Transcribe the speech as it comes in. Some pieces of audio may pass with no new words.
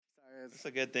It's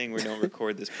a good thing we don't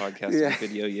record this podcast on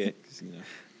video yet, because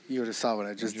you would have saw what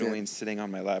I just did. Julian's sitting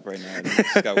on my lap right now. And it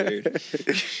just got weird.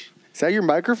 Is that your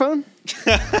microphone?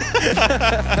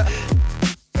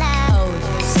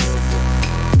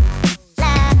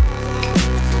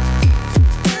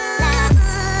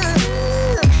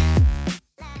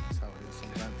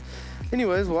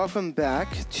 Anyways, welcome back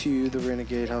to the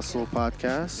Renegade Hustle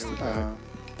podcast.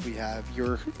 We have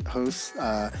your host,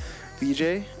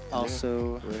 VJ,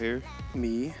 also we're here.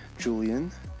 Me,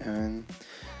 Julian, and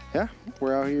yeah,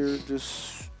 we're out here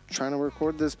just trying to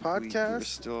record this podcast. We're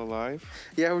still alive.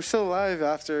 Yeah, we're still alive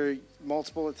after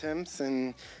multiple attempts,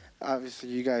 and obviously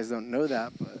you guys don't know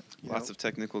that, but lots of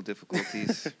technical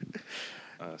difficulties.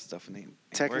 Stuff ain't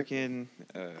working,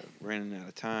 running out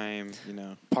of time,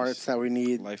 parts that we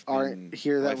need aren't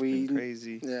here that we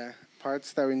crazy. Yeah,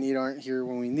 parts that we need aren't here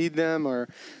when we need them or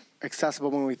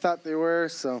accessible when we thought they were.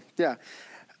 So yeah,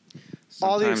 Sometimes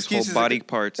all the excuses. Whole body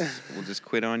parts will just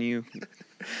quit on you.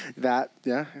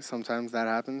 Sometimes that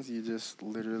happens. You just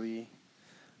literally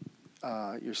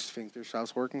your sphincter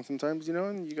stops working sometimes,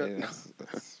 and you got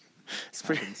it's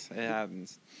pretty. It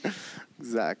happens.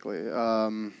 Exactly.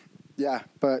 Yeah,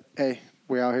 but hey,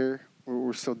 we're out here.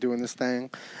 We're still doing this thing.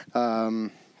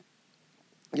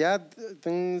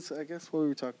 Things, I guess, what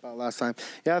we talked about last time.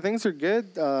 Yeah, things are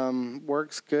good.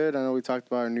 Work's good. I know we talked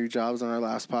about our new jobs on our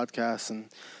last podcast, and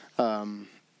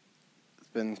it's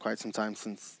been quite some time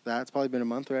since that. It's probably been a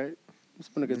month, right? It's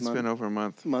been a good month. It's been over a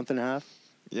month. Month and a half?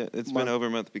 Yeah, it's been over a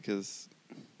month because,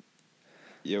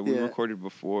 we recorded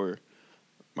before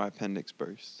my appendix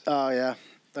burst. Oh, yeah,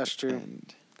 that's true.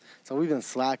 And so we've been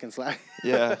slacking.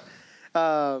 Yeah.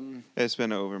 It's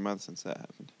been over a month since that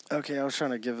happened. Okay, I was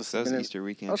trying to give us that was Easter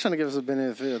weekend. I was trying to give us a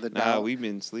benefit of the doubt. Nah, we've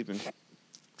been sleeping.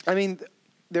 I mean,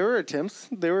 there were attempts.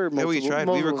 There were multiple. Yeah, we tried.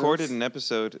 We recorded an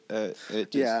episode.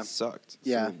 It just sucked.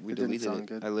 Yeah, so we it deleted didn't sound it.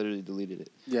 good. I literally deleted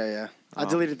it. Yeah. I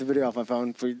deleted the video off my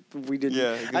phone. We didn't.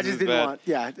 Yeah, I just didn't want.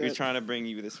 Yeah, we were trying to bring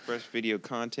you this fresh video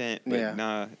content, but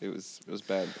nah, it was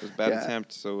bad. It was a bad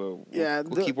attempt. So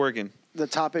we'll keep working. The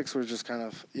topics were just kind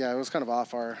of it was kind of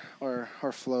off our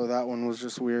flow. That one was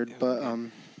just weird, but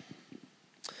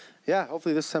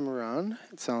hopefully this time around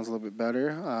it sounds a little bit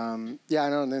better. I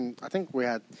know. And then I think we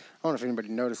had. I don't know if anybody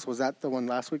noticed. Was that the one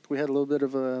last week? We had a little bit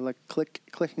of a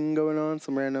clicking going on.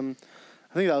 Some random.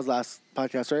 I think that was last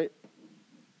podcast, right?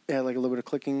 It had a little bit of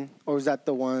clicking, or was that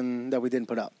the one that we didn't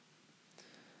put up?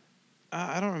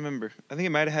 I don't remember. I think it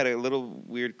might have had a little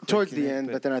weird click towards the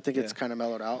end, but then I think it's kind of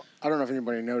mellowed out. I don't know if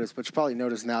anybody noticed, but you probably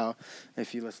noticed now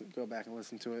if you go back and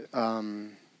listen to it.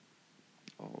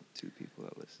 All 2 people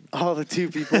that listen. All the 2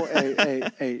 people.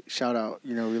 hey, shout out.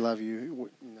 We love you.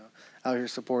 Out here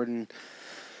supporting.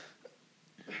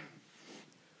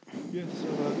 Yeah, so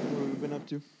what we've been up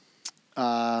to?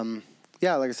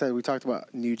 Like I said, we talked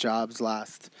about new jobs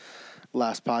last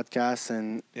podcast,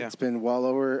 and it's been well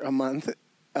over a month.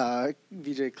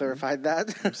 VJ clarified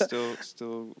that. I'm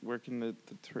still working at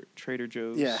the Trader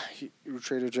Joe's. Yeah,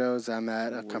 Trader Joe's. I'm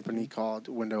at a company called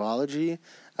Windowology.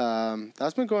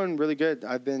 That's been going really good.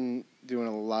 I've been doing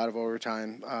a lot of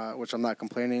overtime, which I'm not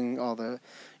complaining. All the,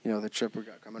 the trip we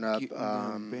got coming up,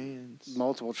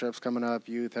 multiple trips coming up,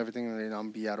 youth, everything. And I'm gonna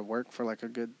be out of work for a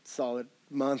good solid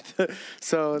month.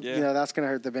 So that's gonna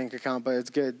hurt the bank account, but it's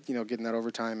good. Getting that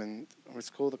overtime, and it's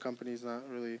cool. The company's not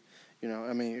really.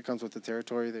 It comes with the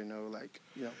territory. They know,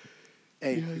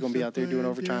 hey, you're going to be out there doing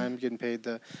overtime, getting paid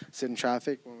to sit in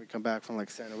traffic when we come back from,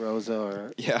 Santa Rosa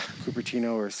or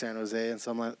Cupertino or San Jose and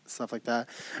stuff like that.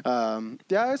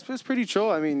 It's pretty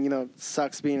chill.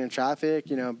 Sucks being in traffic,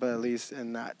 but at least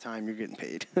in that time you're getting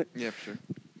paid. Yeah, for sure.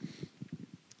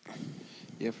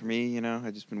 Yeah, for me, I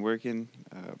just been working.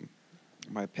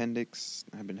 My appendix,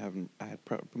 I had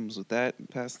problems with that the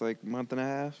past month and a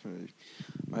half.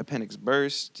 My appendix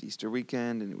burst Easter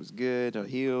weekend, and it was good. I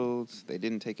healed. They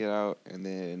didn't take it out, and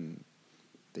then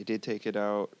they did take it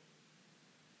out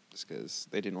just because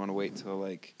they didn't want to wait till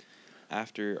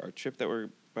after our trip that we're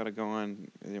about to go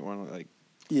on. They didn't want to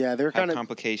they're kind of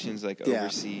complications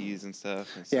overseas and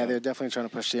stuff. And they're definitely trying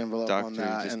to push the envelope on that.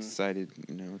 Doctor just decided,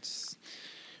 it's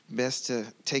best to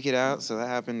take it out. So that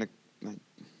happened a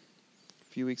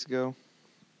few weeks ago.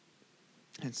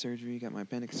 Had surgery, got my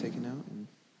appendix taken out, and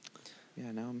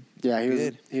now I'm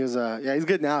good. He's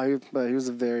good now. But he was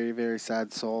a very, very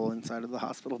sad soul inside of the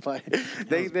hospital. But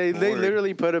they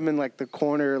literally put him in the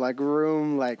corner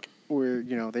room where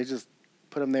they just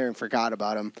put him there and forgot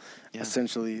about him. Yeah.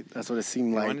 Essentially, that's what it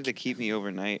seemed like. They wanted to keep me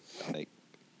overnight,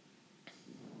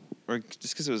 or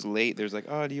just because it was late. There's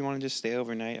oh, do you want to just stay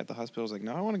overnight at the hospital? I was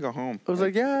no, I want to go home. I was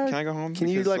yeah. Can I go home? Can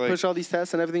you push all these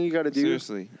tests and everything you got to do?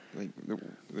 Seriously,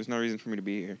 there's no reason for me to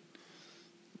be here.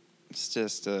 It's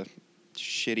just a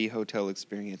shitty hotel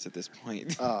experience at this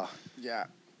point. Oh, yeah.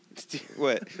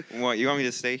 What? You want me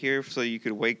to stay here so you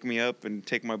could wake me up and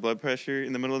take my blood pressure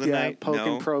in the middle of the night? Poke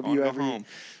No, and probe I wanna you go every home.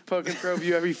 poke and probe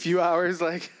you every few hours.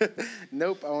 Like,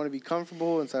 nope, I want to be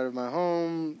comfortable inside of my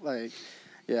home. Like,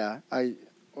 yeah, what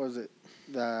was it?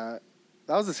 That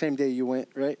was the same day you went,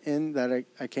 right? That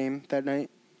I came that night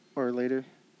or later.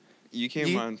 You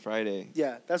came on Friday.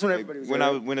 Yeah, that's when Like, everybody was when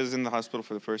there. when I was in the hospital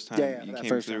for the first time. Yeah, you that came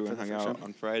first through time, and for the hung first out time.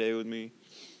 on Friday with me,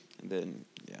 and then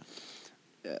Yeah.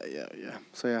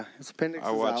 So yeah, his appendix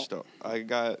I is watched. out. I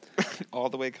got all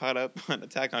the way caught up on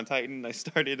Attack on Titan. I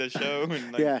started a show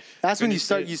and Yeah, that's when you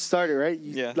finished it. You started, right?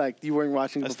 Yeah. Like you weren't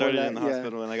watching I before started that. in the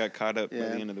hospital and I got caught up by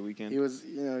the end of the weekend. He was,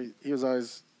 he was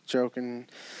always joking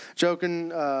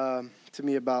to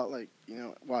me about like,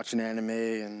 watching anime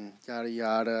and yada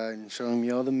yada and showing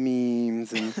me all the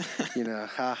memes and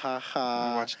ha ha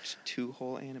ha. I watched 2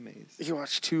 whole animes. He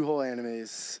watched 2 whole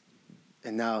animes,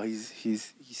 and now he's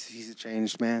a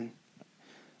changed man.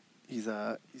 He's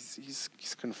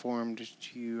conformed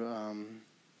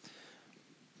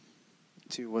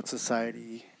to what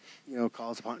society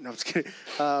calls upon. No, I'm just kidding.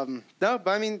 No,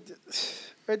 but I mean,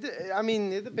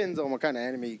 it depends on what kind of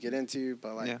anime you get into.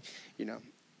 But like,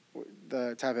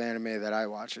 the type of anime that I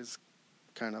watch is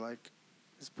kind of like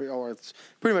it's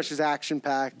pretty much just action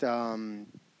packed. I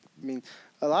mean,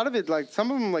 a lot of it, like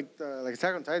some of them, like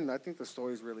Attack on Titan. I think the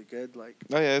story's really good. Like,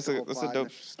 oh yeah, it's the a whole plot.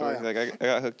 dope story. Oh, yeah. Like I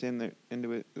got hooked into it.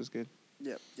 It was good.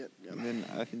 Yep. And then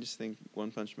I can just think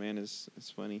One Punch Man is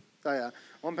funny. Oh yeah,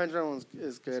 One Punch Man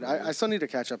is good. I still need to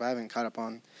catch up. I haven't caught up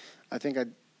on. I think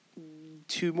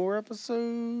 2 more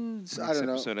episodes. I don't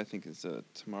know. Next episode I think is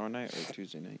tomorrow night or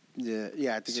Tuesday night.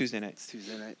 Yeah. I think Tuesday night. It's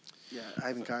Tuesday night. Yeah, I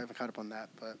haven't caught up on that,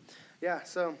 but yeah.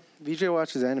 So VJ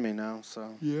watches anime now,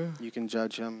 so you can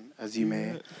judge him as you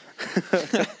may.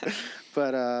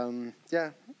 But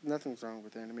yeah, nothing's wrong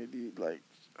with anime, dude. Like,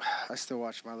 I still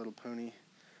watch My Little Pony.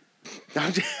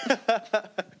 Yeah,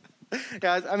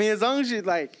 I mean, as long as you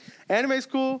like anime's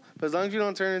cool, but as long as you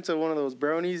don't turn into one of those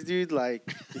bronies, dude.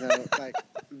 Like, like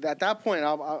at that point,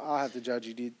 I'll have to judge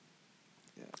you, dude.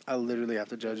 Yeah. I literally have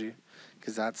to judge you,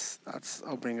 because that's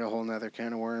opening a whole nother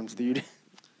can of worms, dude.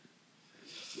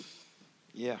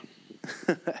 Yeah.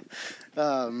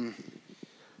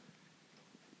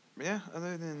 Yeah.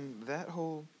 Other than that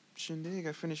whole shindig,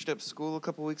 I finished up school a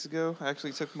couple weeks ago. I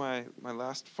actually took my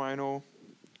last final,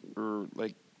 or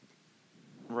like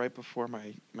right before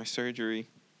my surgery,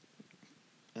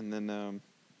 and then I've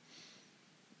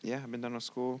been done with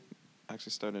school. I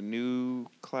actually start a new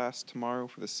class tomorrow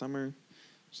for the summer.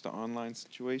 Just an online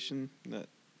situation that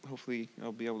hopefully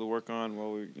I'll be able to work on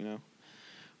while we're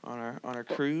on our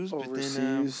cruise.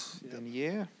 Overseas. But then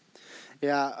yeah.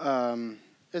 Yeah.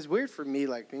 It's weird for me,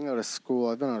 like being out of school.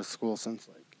 I've been out of school since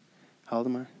like, how old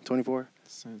am I? 24?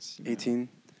 Since 18.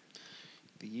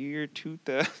 The year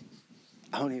 2000.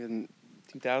 I don't even.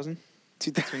 2000.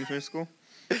 2000. When you finished school.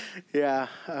 Yeah,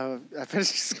 I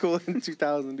finished school in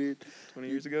 2000, dude. 20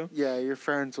 years ago. Yeah, you're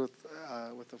friends with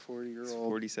a 40-year-old.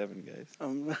 47, guys.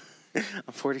 I'm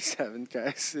 47,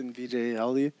 guys. And VJ, how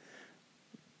old are you?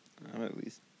 I'm at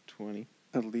least 20.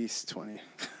 At least 20.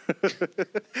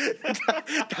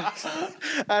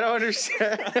 I don't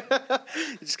understand.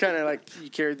 Just kind of like you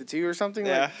carried the 2 or something.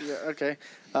 Yeah. Okay.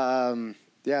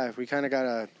 Yeah, we kind of got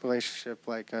a relationship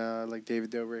like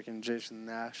David Dobrik and Jason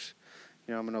Nash.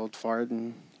 I'm an old fart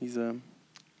and he's a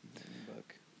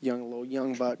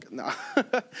young buck. No,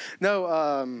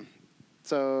 no.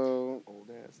 So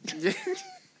old ass.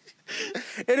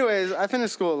 Anyways, I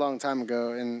finished school a long time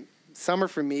ago, and summer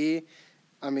for me,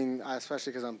 I mean,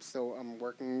 especially because I'm still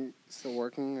working,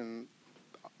 and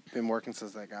been working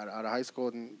since I got out of high school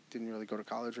and didn't really go to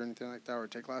college or anything like that or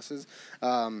take classes.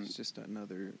 It's just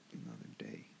another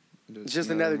day. It's just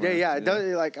another day, yeah. It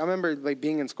does, like, I remember like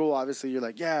being in school. Obviously, you're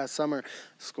like, yeah, summer,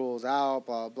 school's out,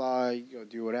 blah blah. You go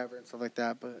do whatever and stuff like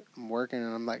that. But I'm working,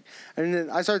 and I'm like, and then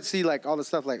I started to see like all the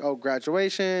stuff like, oh,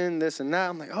 graduation, this and that.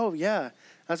 I'm like, oh yeah,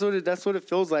 that's what it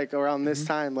feels like around this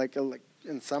time, like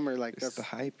in summer, like it's that's the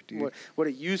hype, dude. What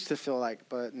it used to feel like.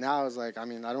 But now it's like, I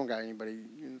mean, I don't got anybody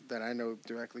that I know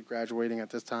directly graduating at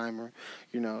this time or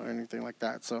anything like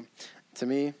that. So to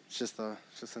me, it's just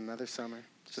another summer.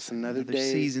 Just another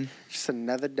day, season. Just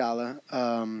another dollar.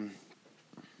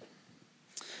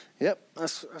 Yep,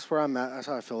 that's where I'm at. That's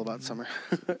how I feel about summer.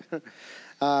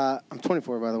 I'm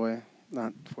 24, by the way,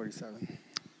 not 47.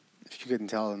 If you couldn't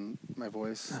tell in my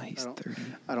voice, He's 30.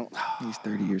 I don't. He's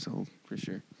 30 years old for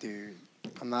sure. Dude,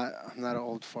 I'm not an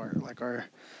old fart like our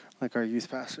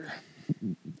youth pastor.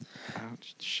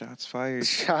 Ouch, shots fired.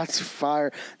 Shots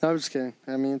fired. No, I'm just kidding.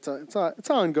 I mean, it's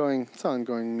ongoing. It's an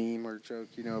ongoing meme or joke,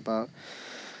 about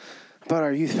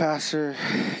our youth pastor.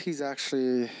 He's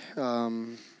actually, I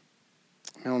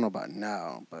don't know about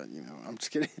now, but I'm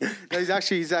just kidding. No, he's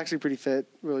actually pretty fit,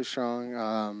 really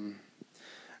strong.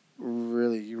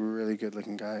 Really, really good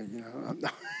looking guy.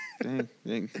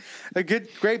 Dang.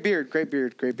 Great beard.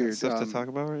 Stuff to talk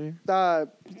about right here.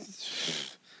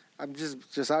 I'm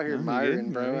just out here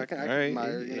admiring, bro. I can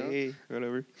admire, Hey,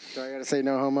 whatever. Do I gotta say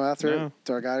no homo after it? No.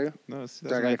 Do I gotta? No,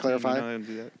 Do I gotta clarify? You know how to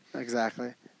do that.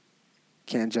 Exactly.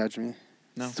 Can't judge me.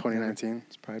 No. It's 2019.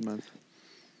 It's Pride Month.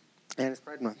 And it's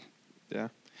Pride Month. Yeah.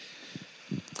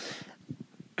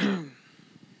 I'm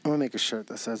gonna make a shirt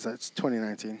that says that it's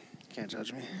 2019. Can't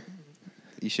judge me.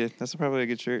 You should. That's probably a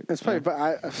good shirt. It's probably,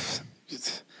 but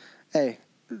hey,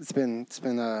 it's been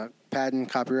patent,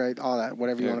 copyright, all that,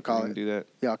 whatever you want to call it. Do that.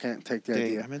 Y'all can't take the Dang,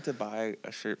 idea. I meant to buy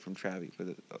a shirt from Travi,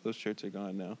 but those shirts are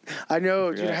gone now. I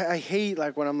know, dude. I hate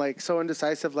when I'm so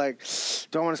indecisive, do I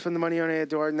want to spend the money on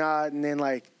it or not, and then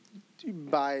by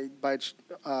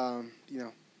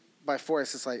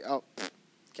force, it's oh,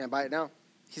 can't buy it now.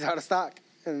 He's out of stock,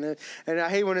 and I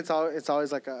hate when it's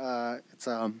always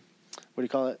what do you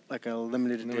call it? Like a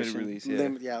limited edition release, yeah.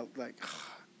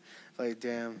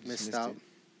 Damn, missed out.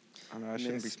 I don't know. I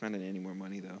shouldn't be spending any more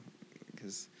money though,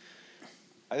 because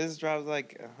I just dropped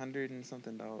 $100 and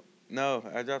something. No,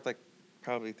 I dropped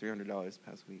probably $300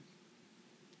 past week.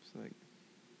 It's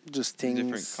just things,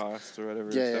 different costs or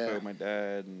whatever. Yeah, stuff with my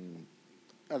dad and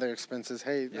other expenses.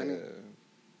 Hey, yeah. I mean,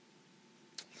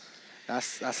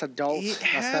 that's adult. It that's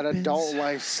happens. That adult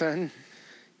life, son.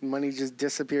 Money just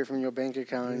disappear from your bank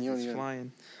account, and you don't It's even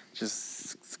flying.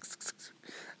 just.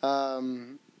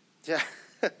 Yeah.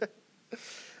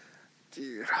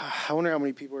 Dude, I wonder how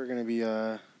many people are gonna be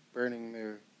burning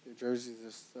their jerseys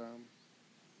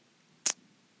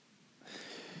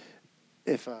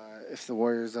if the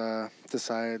Warriors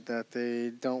decide that they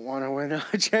don't want to win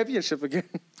a championship again.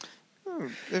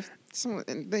 If someone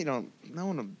no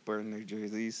one will burn their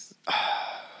jerseys.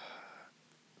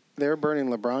 They were burning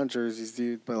LeBron jerseys,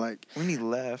 dude, but when he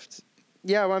left.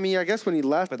 Yeah, well, I mean, I guess when he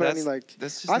left, but I mean,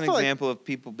 that's just an example of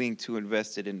people being too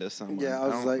invested into someone. Yeah, I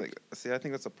was see, I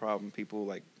think that's a problem.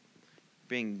 People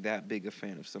being that big a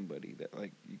fan of somebody that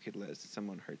you could let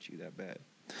someone hurt you that bad.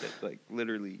 That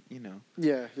literally,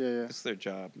 Yeah. It's their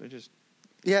job. They're just.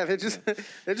 Yeah, they're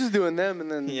just doing them,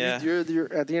 and then you're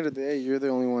at the end of the day, you're the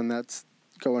only one that's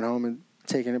going home and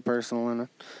taking it personal and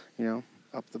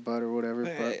up the butt or whatever.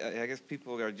 But I guess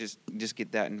people are just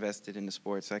get that invested into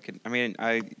sports. I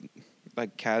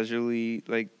casually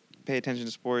pay attention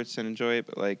to sports and enjoy it,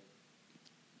 but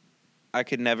I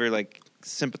could never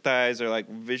sympathize or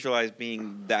visualize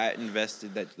being that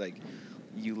invested that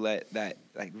you let that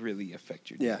really affect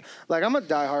your day. Yeah, I'm a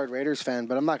diehard Raiders fan,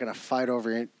 but I'm not gonna fight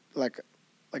over it.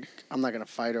 I'm not gonna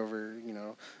fight over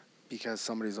because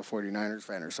somebody's a 49ers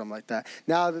fan or something like that.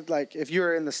 Now that if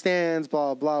you're in the stands,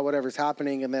 blah blah, whatever's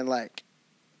happening, and then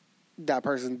that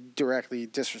person directly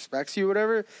disrespects you,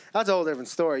 whatever, that's a whole different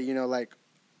story.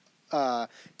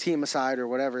 Team aside or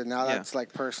whatever. Now that's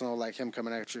personal, him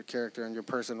coming at your character and your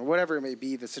person or whatever it may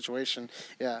be, the situation.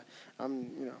 Yeah,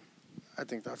 I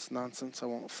think that's nonsense. I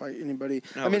won't fight anybody.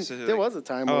 No, I mean, there was a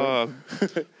time where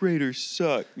Raiders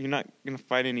suck. You're not gonna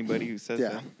fight anybody who says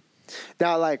that.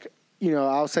 Now,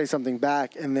 I'll say something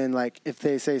back, and then if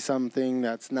they say something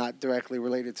that's not directly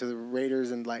related to the Raiders,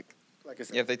 and I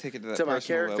said, if they take it to that to my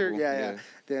personal character, level,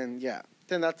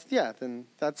 then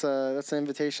that's an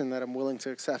invitation that I'm willing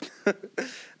to accept.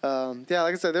 Like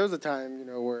I said, there was a time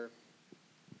where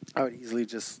I would easily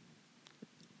just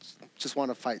want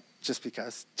to fight just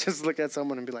because, just look at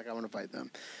someone and be I want to fight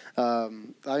them. I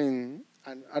mean,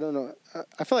 I don't know.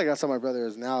 I feel that's how my brother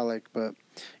is now. But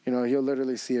he'll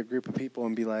literally see a group of people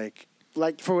and be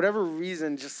for whatever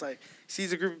reason, just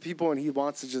sees a group of people and he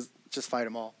wants to just fight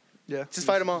them all. Yeah, just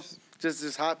fight them all.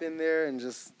 Just hop in there and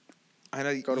just. I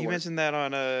know you mentioned that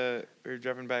on we were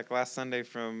driving back last Sunday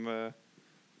from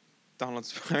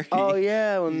Donald's party. Oh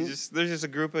yeah, there's just a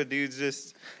group of dudes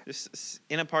just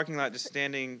in a parking lot, just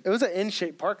standing. It was an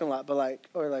in-shape parking lot, but it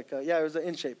was an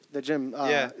in-shape. The gym.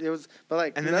 It was,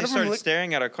 but and then they started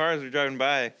staring at our cars as we were driving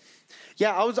by.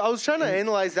 Yeah, I was trying to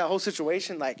analyze that whole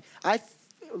situation.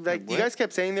 You guys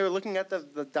kept saying they were looking at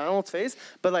the Donald's face,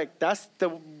 but that's the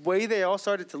way they all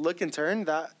started to look and turn.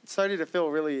 That started to feel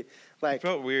really Like it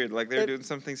felt weird. Like they were doing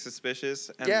something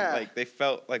suspicious, and like they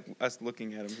felt like us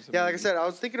looking at them. Yeah, like I said, I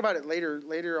was thinking about it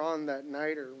later on that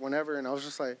night or whenever, and I was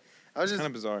just like, kind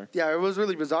of bizarre. Yeah, it was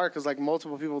really bizarre because like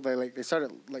multiple people they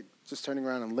started like just turning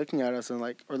around and looking at us and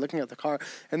like or looking at the car,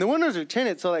 and the windows are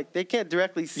tinted, so like they can't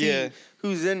directly see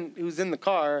who's in the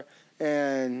car,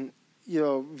 and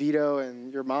Vito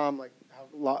and your mom like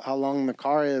how long the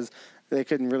car is. They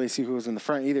couldn't really see who was in the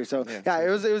front either. So yeah, it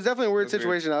was definitely a weird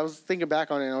situation. I was thinking back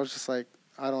on it, and I was just like,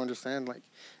 I don't understand. Like,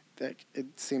 that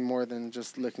it seemed more than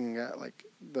just looking at like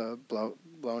the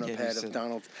blown up head of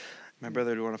Donald. My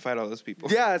brother would want to fight all those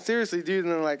people. Yeah, seriously, dude.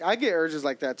 And then like I get urges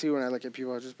like that too when I look at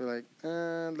people. I'll just be like,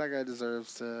 that guy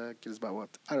deserves to get his butt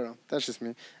whooped. I don't know. That's just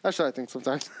me. That's what I think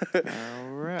sometimes.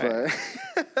 All right.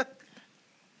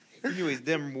 But anyways,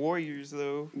 them Warriors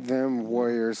though. Them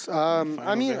Warriors.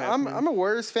 I mean, I'm a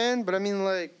Warriors fan, but I mean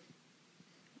like.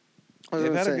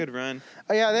 They've had a good run.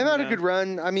 Yeah, they've had a good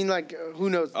run. I mean, like, who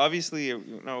knows? Obviously,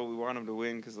 we want them to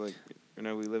win because, like, we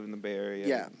live in the Bay Area.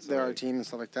 Yeah, so they're our team and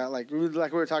stuff like that. Like we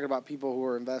were talking about people who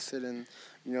are invested in,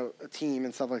 a team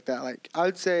and stuff like that. Like, I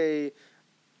would say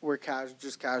we're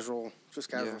just casual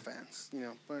fans.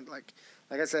 But like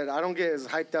I said, I don't get as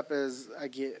hyped up as I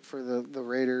get for the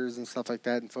Raiders and stuff like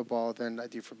that in football than I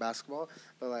do for basketball.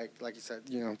 But like you said,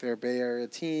 they're a Bay Area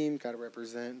team, got to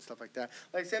represent and stuff like that.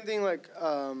 Like same thing like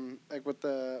with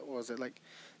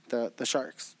the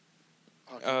Sharks.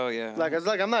 Hockey. Oh yeah. Like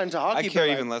I'm not into hockey. I care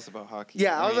even less about hockey.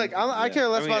 Yeah, I care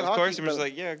less about hockey. Of course, I'm just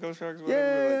like, go Sharks.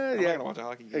 Whatever. I'm not gonna watch a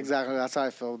hockey game. Exactly. That's how I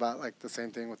feel about like the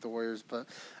same thing with the Warriors, but.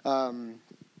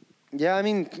 Yeah, I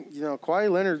mean, Kawhi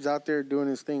Leonard's out there doing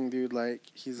his thing, dude. Like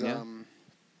he's putting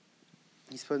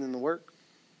in the work.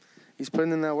 He's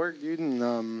putting in that work, dude,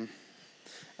 and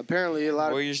apparently a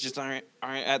lot Warriors just aren't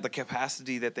at the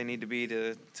capacity that they need to be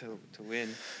to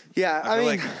win. Yeah, I mean,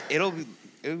 like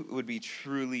it would be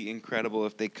truly incredible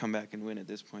if they come back and win at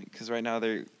this point because right now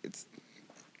they're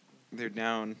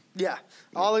down. Yeah,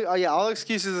 all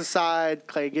excuses aside,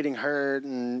 Clay getting hurt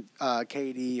and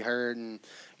KD hurt and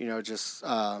just.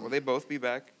 Will they both be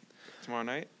back tomorrow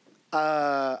night?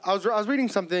 I was reading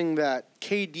something that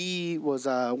KD was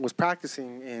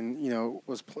practicing and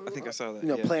I think I saw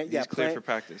that. He's clear for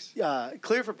practice. Yeah,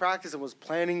 clear for practice and was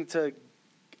planning to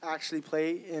actually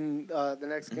play in the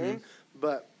next game,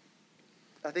 but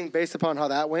I think based upon how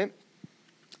that went,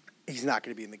 he's not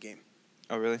going to be in the game.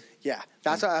 Oh really? Yeah,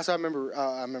 that's how I remember.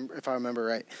 If I remember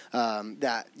right,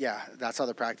 that's how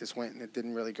the practice went, and it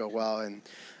didn't really go well, and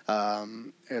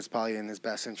it was probably in his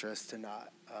best interest to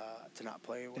not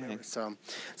play or whatever. So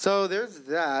there's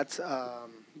that.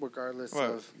 Regardless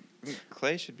of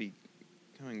Clay should be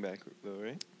coming back though,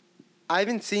 right? I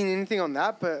haven't seen anything on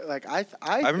that, but like I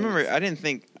remember I didn't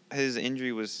think his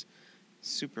injury was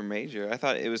super major. I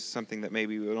thought it was something that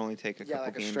maybe would only take a couple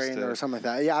like games. Yeah, like a strain or something like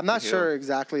that. Yeah, I'm not sure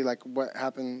exactly like what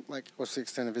happened, like what's the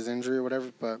extent of his injury or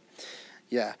whatever. But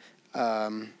yeah,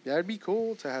 it'd be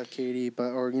cool to have KD,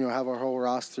 or have our whole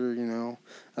roster. I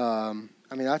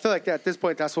mean, I feel like at this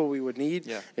point that's what we would need.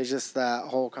 Yeah, it's just that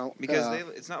whole because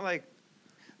it's not like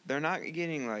they're not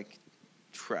getting like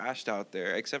trashed out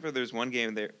there, except for there's one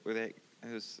game there where it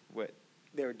was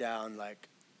they were down like.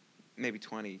 Maybe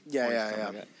 20. Yeah.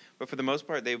 Like that. But for the most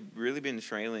part, they've really been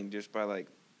trailing just by like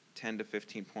 10 to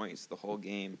 15 points the whole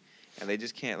game, and they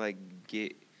just can't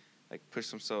push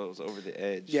themselves over the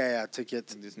edge. Yeah, to get.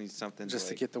 They just need something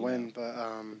to get the win. But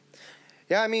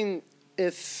I mean,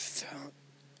 if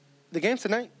the game's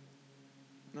tonight.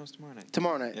 No, it's tomorrow night.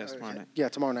 Tomorrow night. Yeah, it's tomorrow night. Yeah,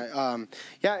 tomorrow night. I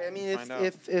mean,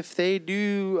 if they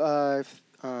do if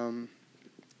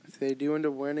they do end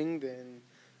up winning, then.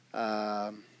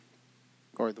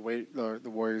 Or the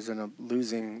Warriors end up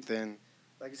losing, then,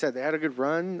 like I said, they had a good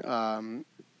run.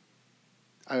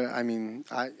 I mean,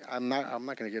 I'm not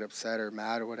going to get upset or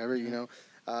mad or whatever. There's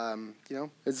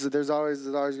always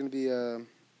going to be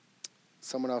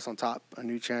someone else on top, a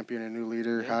new champion, a new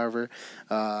leader. Yeah. However,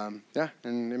 and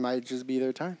it might just be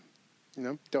their time.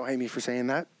 Don't hate me for saying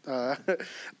that.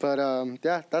 But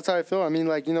that's how I feel. I mean,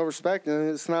 respect. And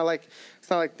it's not like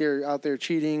they're out there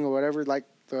cheating or whatever. Like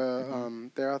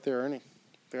they're out there earning.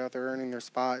 They're out there earning their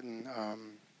spot, and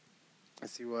I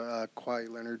see what Kawhi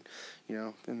Leonard,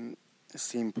 and his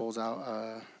team pulls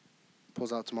out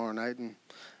tomorrow night, and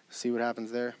see what happens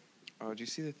there. Oh, did you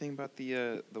see the thing about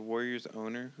the Warriors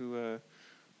owner who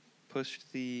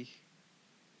pushed the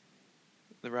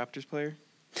Raptors player?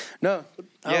 No.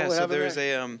 Yeah, so there's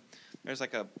there's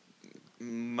like a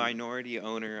minority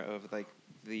owner of like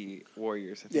the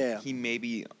Warriors. I think he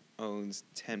maybe owns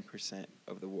 10%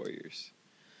 of the Warriors.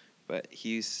 But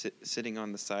he's sitting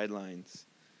on the sidelines,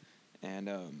 and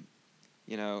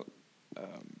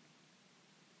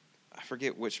I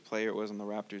forget which player it was on the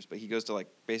Raptors, but he goes to like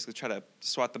basically try to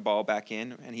swat the ball back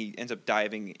in, and he ends up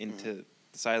diving into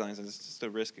the sidelines, and it's just a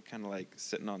risk of kind of like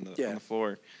sitting on the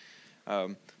floor.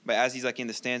 But as he's like in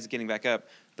the stands getting back up,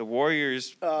 the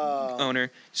Warriors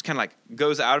owner just kind of like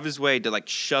goes out of his way to like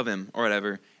shove him or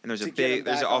whatever, and there's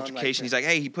an altercation. He's like,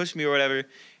 "Hey, he pushed me" or whatever,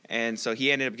 and so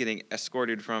he ended up getting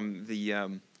escorted from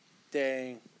the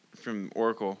from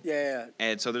Oracle. Yeah.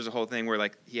 And so there's a whole thing where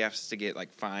like he has to get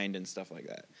like fined and stuff like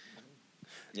that.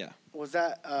 Yeah. Was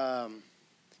that?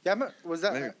 Was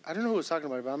that? I don't know who was talking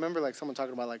about it, but I remember like someone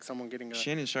talking about like someone getting.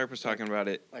 Shannon Sharp was talking about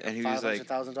it, like and he was like, it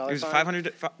was a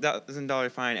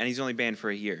 $500,000 fine, and he's only banned for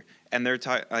a year. And they're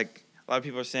like a lot of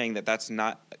people are saying that that's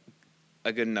not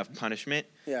a good enough punishment.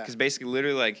 Yeah. Because basically,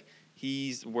 literally, like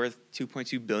he's worth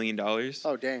 $2.2 billion.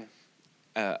 Oh dang.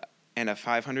 And a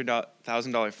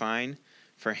 $500,000 fine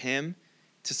for him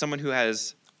to someone who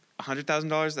has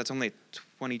 $100,000. That's only a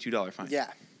 $22 fine. Yeah.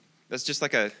 That's just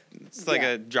like a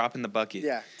drop in the bucket.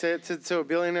 Yeah, to a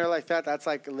billionaire like that, that's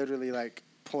like literally like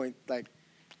 1,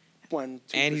 2%.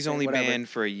 And he's only banned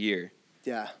for a year.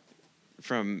 Yeah.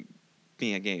 From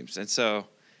being at games, and so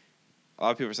a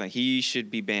lot of people are saying he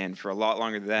should be banned for a lot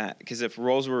longer than that. Because if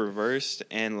roles were reversed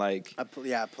and like a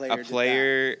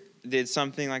player did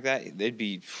something like that, it'd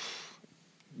be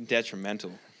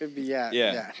detrimental. It'd be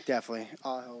definitely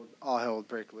all hell would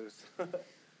break loose.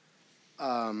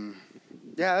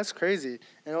 Yeah, that's crazy.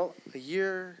 A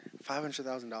year,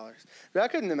 $500,000. But I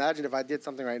couldn't imagine if I did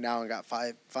something right now and got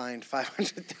fined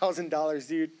 $500,000,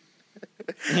 dude.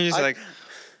 And you're just like,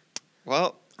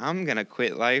 well, I'm gonna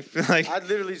quit life. Like I'd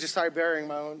literally just start burying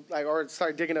my own, or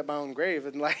start digging up my own grave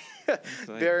and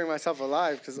burying myself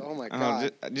alive because oh my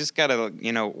god. I just gotta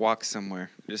walk somewhere,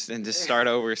 just start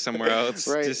over somewhere else,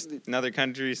 right. Just another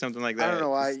country, something like that. I don't know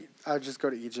why. I'd just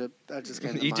go to Egypt. I just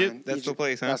came to Egypt. mind. That's the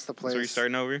place, huh? That's the place. So you're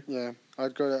starting over? Yeah,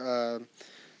 I'd go to.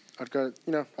 I'd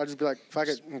just be like, fuck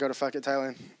it, and go to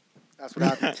Thailand. That's what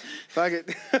happened. Fuck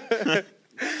it.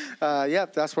 Yeah,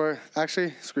 that's where.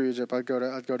 Actually, screw Egypt. I'd go to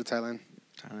Thailand.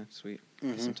 Thailand, sweet.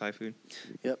 Some Thai food.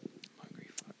 Yep. I'm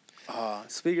hungry.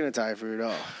 Speaking of Thai food,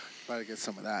 about to get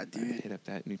some of that, dude. Hit up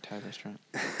that new Thai restaurant.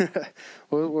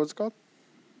 What's it called?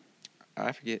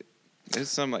 I forget.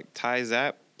 It's some like Thai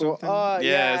Zap. Well,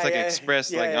 it's like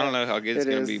Express. I don't know how good it's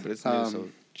gonna be, but it's new, so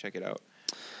check it out.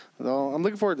 Well, I'm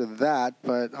looking forward to that,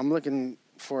 but I'm looking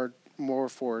more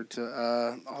forward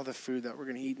to all the food that we're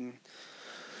gonna eat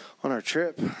on our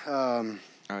trip. All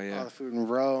the food in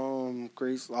Rome,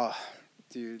 Greece. Oh,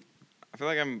 dude. I feel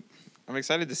like I'm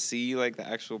excited to see like the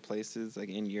actual places like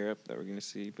in Europe that we're gonna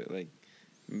see, but like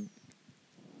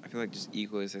I feel like just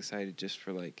equally as excited just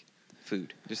for like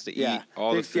food, just to eat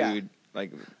all the food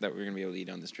like that we're gonna be able to eat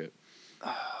on this trip.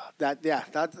 That's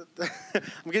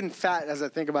I'm getting fat as I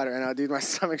think about it right now, dude. My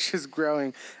stomach's just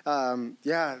growing.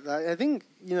 I think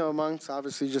amongst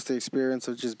obviously just the experience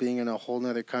of just being in a whole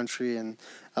nother country and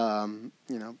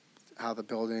how the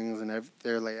buildings and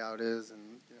their layout is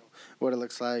and what it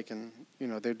looks like and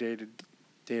their day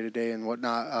to day and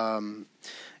whatnot.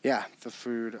 The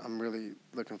food. I'm really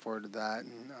looking forward to that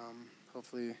and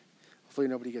hopefully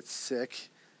nobody gets sick.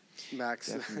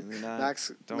 Max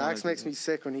makes me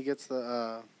sick when he gets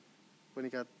the when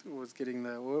he was getting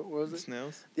the what was it?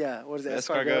 Snails? Yeah, what is it?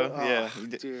 Escargot. Oh,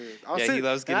 dude. He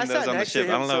loves getting those on the ship.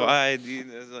 I don't know why,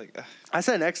 dude. It was like I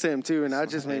sat next to him too, and that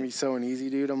just made me so uneasy,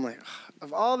 dude. I'm like,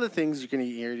 of all the things you can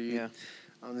eat here, dude,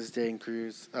 on this day and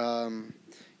cruise.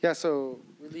 So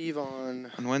we leave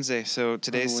on Wednesday. So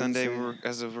today's Sunday. We're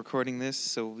as of recording this,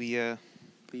 so we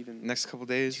leaving next couple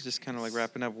days, just kind of like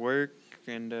wrapping up work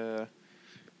and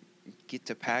get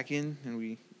to packing, and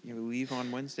we leave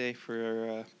on Wednesday for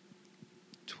a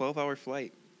 12-hour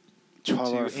flight to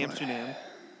Amsterdam.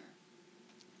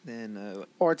 Then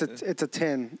it's a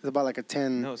 10. It's about like a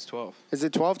 10. No, it's 12. Is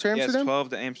it 12 to Amsterdam? Yeah, it's 12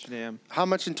 to Amsterdam. How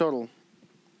much in total?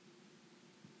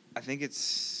 I think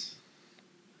it's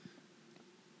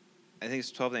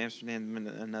 12 to Amsterdam and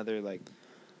another like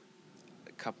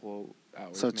a couple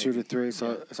hours. So maybe. 2 to 3.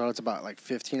 So it's about like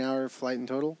 15-hour flight in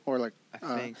total, or like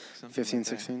I think 15, like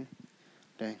 16.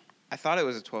 Dang. I thought it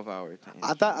was a 12-hour.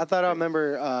 I thought I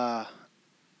remember.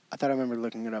 I remember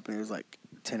looking it up and it was like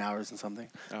 10 hours and something.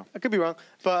 Oh. I could be wrong,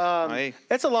 but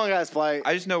it's a long ass flight.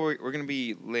 I just know we're gonna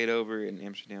be laid over in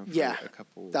Amsterdam for a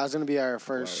couple. That was gonna be our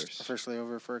first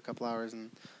layover for a couple hours,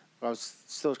 and I was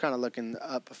still kind of looking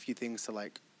up a few things to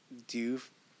like do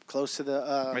close to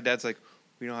the. My dad's like,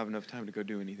 we don't have enough time to go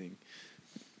do anything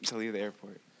to leave the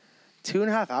airport.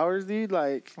 2.5 hours, dude.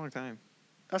 Like it's a long time.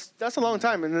 That's a long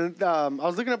time, and then I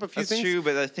was looking up a few things. That's true,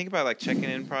 but I think about like checking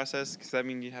in process because I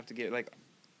mean you have to get like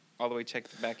all the way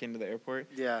checked back into the airport.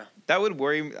 Yeah. That would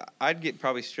worry me. I'd get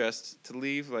probably stressed to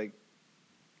leave, like,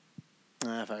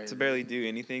 to barely do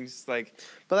anything. Just like,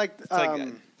 but like,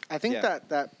 like, I think yeah.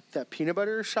 that peanut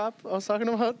butter shop I was talking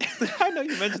about. I know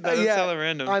you mentioned that. That's hella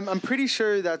random. I'm pretty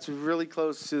sure that's really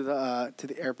close to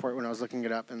the airport when I was looking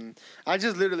it up, and I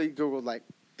just literally googled like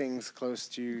things close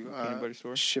to Peanut butter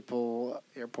store? Schiphol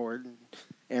Airport, in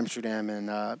Amsterdam,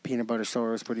 and peanut butter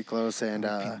store was pretty close, and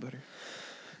peanut butter.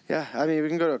 yeah, I mean we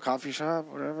can go to a coffee shop,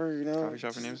 whatever, you know. Coffee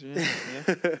shop in Amsterdam.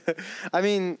 Yeah. I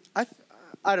mean, I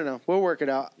don't know. We'll work it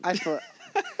out. I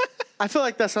feel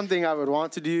like that's something I would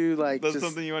want to do. Like That's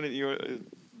something you want to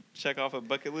check off a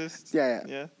bucket list.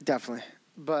 Yeah, definitely.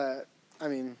 But I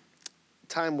mean,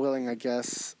 time willing, I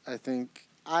guess. I think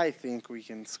we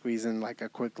can squeeze in like a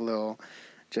quick little,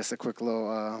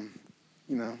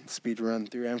 speed run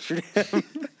through Amsterdam.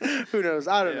 Who knows?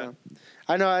 I don't know.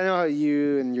 I know how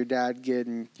you and your dad get,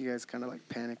 and you guys kind of like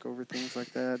panic over things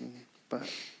like that. But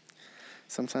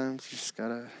sometimes you just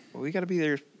gotta. Well, we gotta be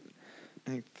there, I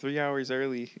think 3 hours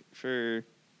early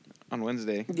on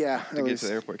Wednesday. Yeah, to get to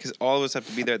the airport, because all of us have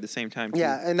to be there at the same time. Too,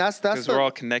 yeah, and that's because we're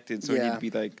all connected, so we need to be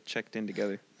like checked in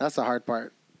together. That's the hard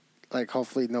part. Like,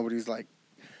 hopefully nobody's like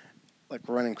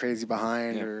running crazy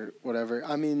behind or whatever.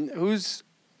 I mean,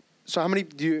 so how many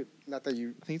do you? Not that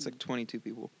you. I think it's like 22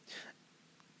 people.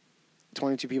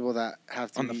 22 people that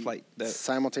have to on the be flight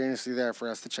simultaneously there for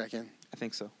us to check in. I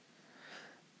think so.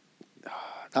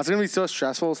 That's gonna be so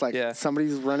stressful. It's like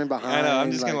somebody's running behind. I know.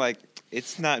 I'm just gonna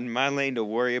it's not in my lane to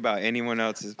worry about anyone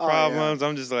else's problems.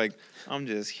 I'm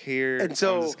just here. And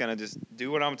so I'm just gonna do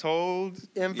what I'm told.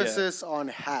 Emphasis on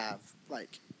have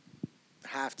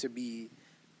to be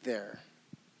there.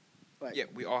 Like, yeah,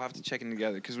 we all have to check in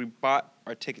together because we bought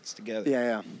our tickets together.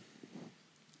 Yeah.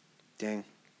 Dang.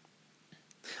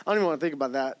 I don't even want to think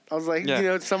about that. I was like,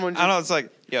 someone just... I know, it's like,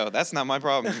 yo, that's not my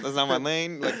problem. That's not my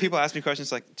lane. Like, people ask me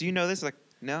questions like, do you know this? Like,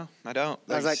 no, I don't.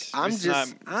 Like, I was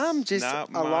like, I'm just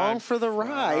along for the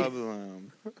ride.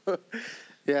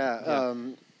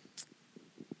 I'm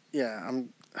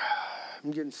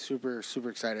getting super,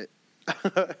 super excited.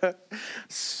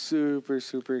 Super,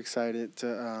 super excited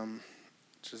to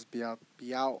just be out.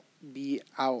 Yeah,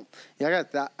 I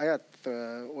got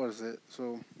the, what is it?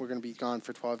 So we're going to be gone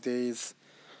for 12 days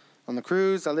on the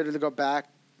cruise. I literally go back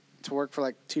to work for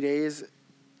like 2 days.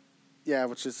 Yeah,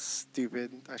 which is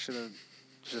stupid. I should have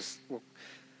just...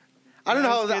 I don't know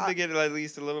how that... to get at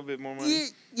least a little bit more money.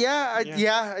 Yeah.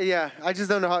 I just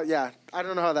don't know how... Yeah, I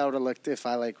don't know how that would have looked if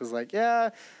I was like,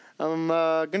 I'm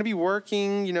going to be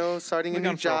working, starting a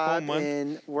new job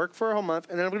and work for a whole month,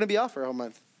 and then I'm going to be off for a whole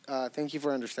month. Thank you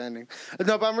for understanding.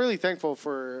 No, but I'm really thankful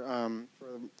for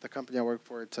the company I work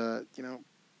for to,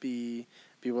 be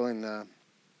willing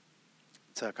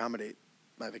to accommodate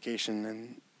my vacation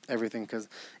and everything. Because,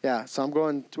 so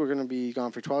we're going to be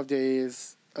gone for 12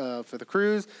 days for the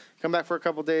cruise, come back for a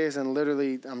couple days, and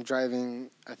literally I'm driving,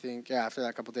 I think, after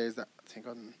that couple days,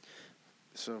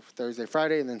 so Thursday,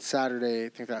 Friday, and then Saturday, I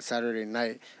think that Saturday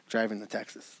night, driving to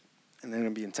Texas. And then I'm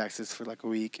going to be in Texas for like a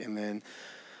week, and then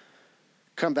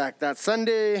come back that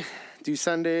Sunday, do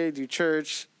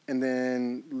church, and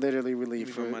then literally we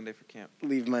leave Monday for camp.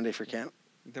 Leave Monday for camp.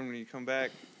 Then when you come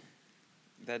back,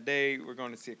 that day we're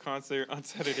going to see a concert on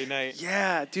Saturday night.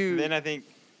 Yeah, dude. And then I think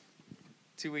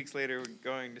 2 weeks later we're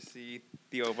going to see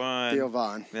Theo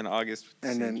Von. Then August.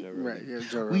 And then Joe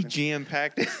Rogan. We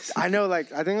jam-packed it. I know, I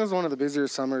think it was one of the busier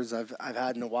summers I've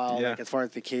had in a while, as far as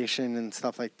vacation and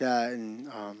stuff like that,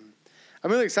 and I'm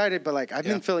really excited, but I've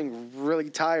been feeling really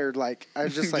tired. I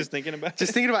was just just thinking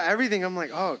about everything. I'm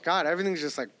like, oh God, everything's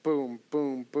just boom,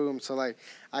 boom, boom. So I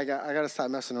got to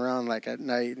stop messing around at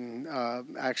night and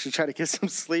actually try to get some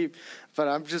sleep. But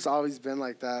I've just always been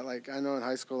like that. I know in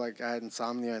high school, I had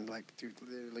insomnia and dude,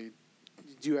 literally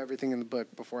do everything in the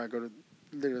book before I go to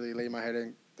literally lay my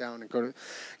head down and go to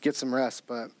get some rest.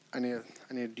 But I need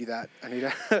to do that. I need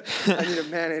to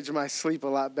manage my sleep a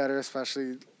lot better,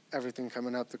 especially everything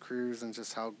coming up the cruise and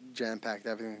just how jam-packed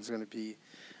everything's going to be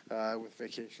with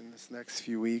vacation this next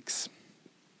few weeks.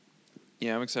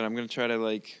 Yeah, I'm excited. I'm going to try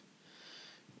to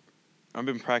I've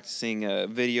been practicing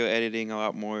video editing a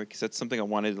lot more because that's something I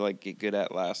wanted to get good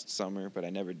at last summer, but I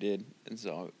never did. And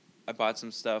so I bought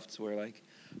some stuff to where I'm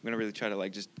going to really try to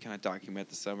just kind of document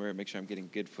the summer and make sure I'm getting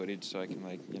good footage so I can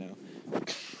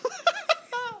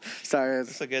Sorry.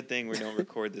 It's a good thing we don't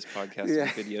record this podcast on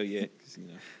video yet because,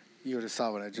 You would have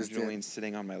saw what I just did. Julian's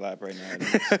sitting on my lap right now. It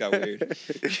just got weird.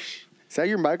 Is that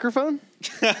your microphone?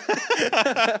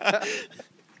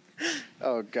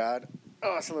 Oh, God.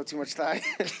 Oh, it's a little too much thigh.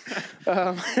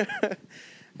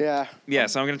 Yeah,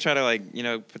 so I'm going to try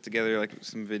to, put together,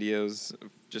 some videos of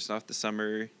just off the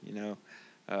summer, Yeah,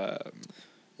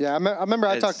 I remember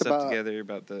I had talked stuff about together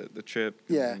about the trip.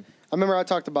 Yeah, I remember I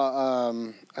talked about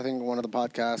I think one of the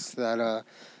podcasts that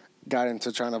got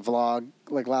into trying to vlog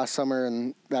like last summer,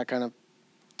 and that kind of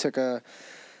took a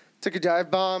dive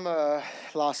bomb.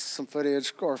 Lost some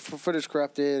footage or footage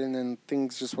corrupted, and then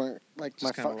things just weren't like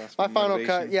Just my kinda lost my final cut.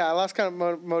 motivation. Yeah, I lost kind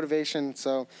of motivation.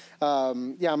 So yeah,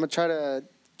 I'm gonna try to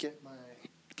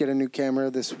get a new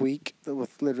camera this week,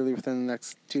 literally within the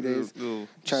next 2 days. Little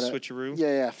Try to switcheroo.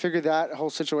 Yeah, figure that whole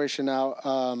situation out.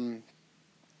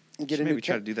 Get a new. Maybe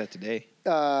try to do that today.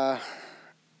 I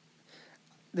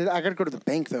gotta go to the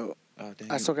bank though. Oh,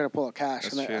 dang. I still gotta pull out cash.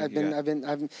 That's And true. I've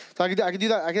been. So I could do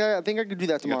that. I think I could do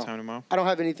that You tomorrow. got time tomorrow? I don't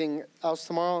have anything else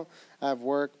tomorrow. I have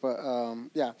work, but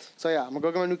yeah. So yeah, I'm gonna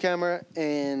go get my new camera,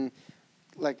 and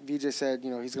like VJ said,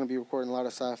 he's gonna be recording a lot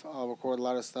of stuff. I'll record a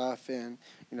lot of stuff, and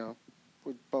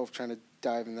we're both trying to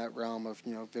dive in that realm of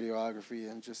videography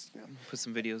and just Put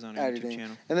some videos on our editing. YouTube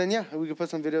channel. And then yeah, we could put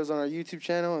some videos on our YouTube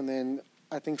channel, and then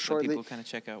I think So shortly. people kind of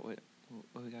check out what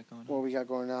we got going on. What we got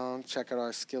going on, check out our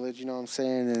skillage, you know what I'm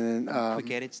saying? And then Quick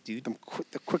edits, dude.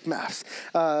 the quick maths.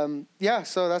 Yeah,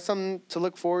 so that's something to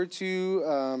look forward to.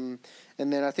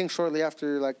 And then I think shortly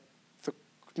after, like,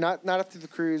 not after the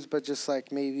cruise, but just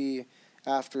like maybe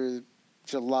after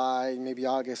July, maybe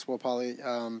August, we'll probably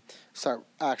start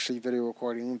actually video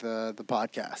recording the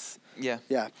podcast. Yeah.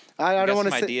 Yeah, I don't want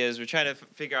to some say. ideas. We're trying to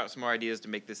figure out some more ideas to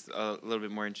make this a little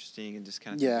bit more interesting and just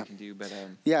kind of Yeah. things we can do. But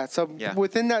Yeah, so Yeah.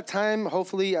 within that time,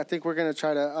 hopefully, I think we're going to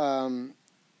try to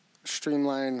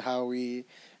streamline how we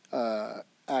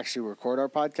actually record our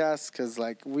podcasts, because,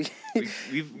 like, we've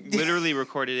literally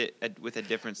recorded it with a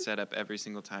different setup every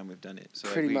single time we've done it. So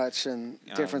pretty much in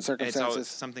different circumstances.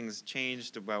 Something's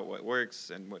changed about what works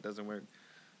and what doesn't work.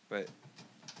 But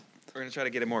we're going to try to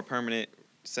get a more permanent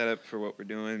setup for what we're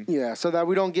doing. Yeah, so that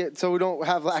we don't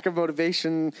have lack of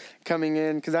motivation coming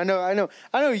in, because I know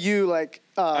you like.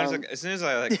 I was like, as soon as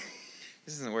I like,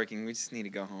 this isn't working. We just need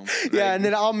to go home. Yeah, and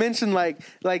then I'll mention like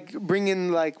bring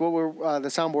in like what we're the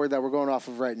soundboard that we're going off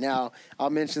of right now.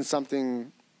 I'll mention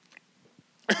something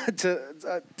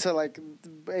to like,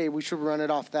 hey, we should run it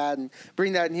off that and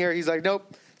bring that in here. He's like,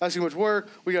 nope, that's too much work.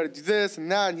 We got to do this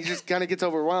and that, and he just kind of gets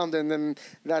overwhelmed. And then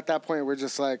at that point, we're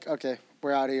just like, okay,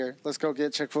 we're out of here. Let's go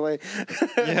get Chick-fil-A.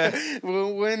 Yeah.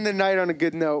 We'll end the night on a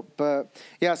good note. But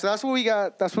yeah, so that's what we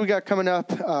got. That's what we got coming up.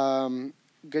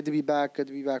 Good to be back. Good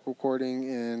to be back recording.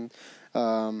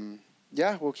 And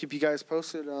yeah, we'll keep you guys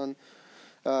posted on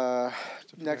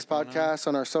next podcast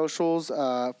on our socials.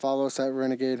 Follow us at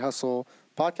Renegade Hustle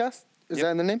Podcast. Is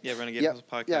that in the name? Yeah, Renegade Hustle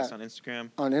Podcast on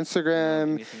Instagram. On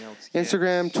Instagram, Anything else?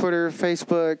 Instagram, Twitter,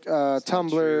 Facebook, It's not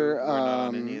true. We're not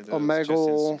on Tumblr, any of those,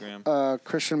 Omegle, just Instagram.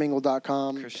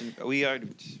 ChristianMingle.com. We are.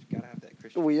 Gotta have that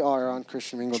Christian. We are on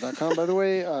ChristianMingle.com, by the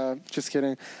way. Just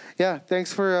kidding. Yeah,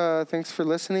 thanks for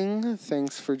listening.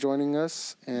 Thanks for joining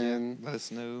us. And let us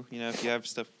know. If you have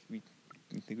stuff you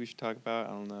think we should talk about. I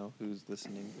don't know who's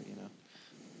listening, but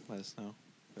let us know.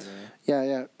 But,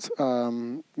 yeah.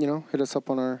 Hit us up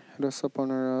on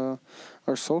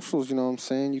our socials. You know what I'm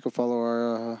saying? You can follow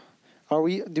our.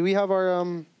 Do we have our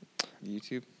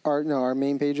YouTube? Our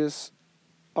main pages,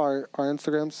 our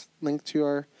Instagrams linked to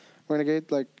our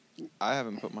Renegade. Like, I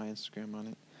haven't put my Instagram on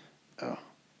it. Oh.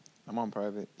 I'm on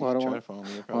private. Well, I don't Try want. to follow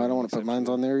me. I don't want to put mine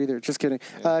on there either. Just kidding.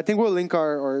 Yeah. I think we'll link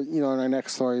our in our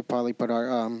next story, probably put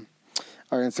our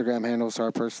Instagram handles,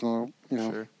 our personal,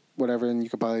 Sure. whatever, and you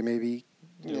could probably maybe.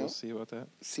 We'll see about that.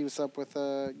 See what's up with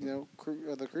the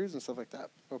cruise and stuff like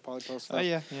that. We'll probably post stuff. Oh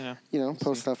yeah, We'll see.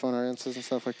 post stuff on our Instas and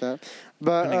stuff like that.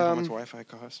 But Depending on how much Wi-Fi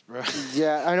costs, bro.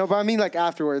 yeah, I know. But I mean, like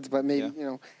afterwards. But maybe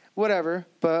Yeah. whatever.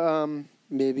 But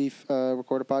maybe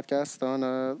record a podcast on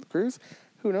the cruise.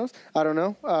 Who knows? I don't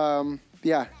know.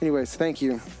 Yeah. Anyways, thank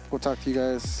you. We'll talk to you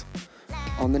guys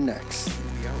on the next.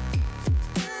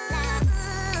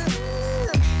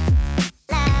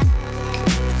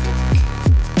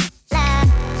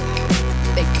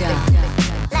 Big gun.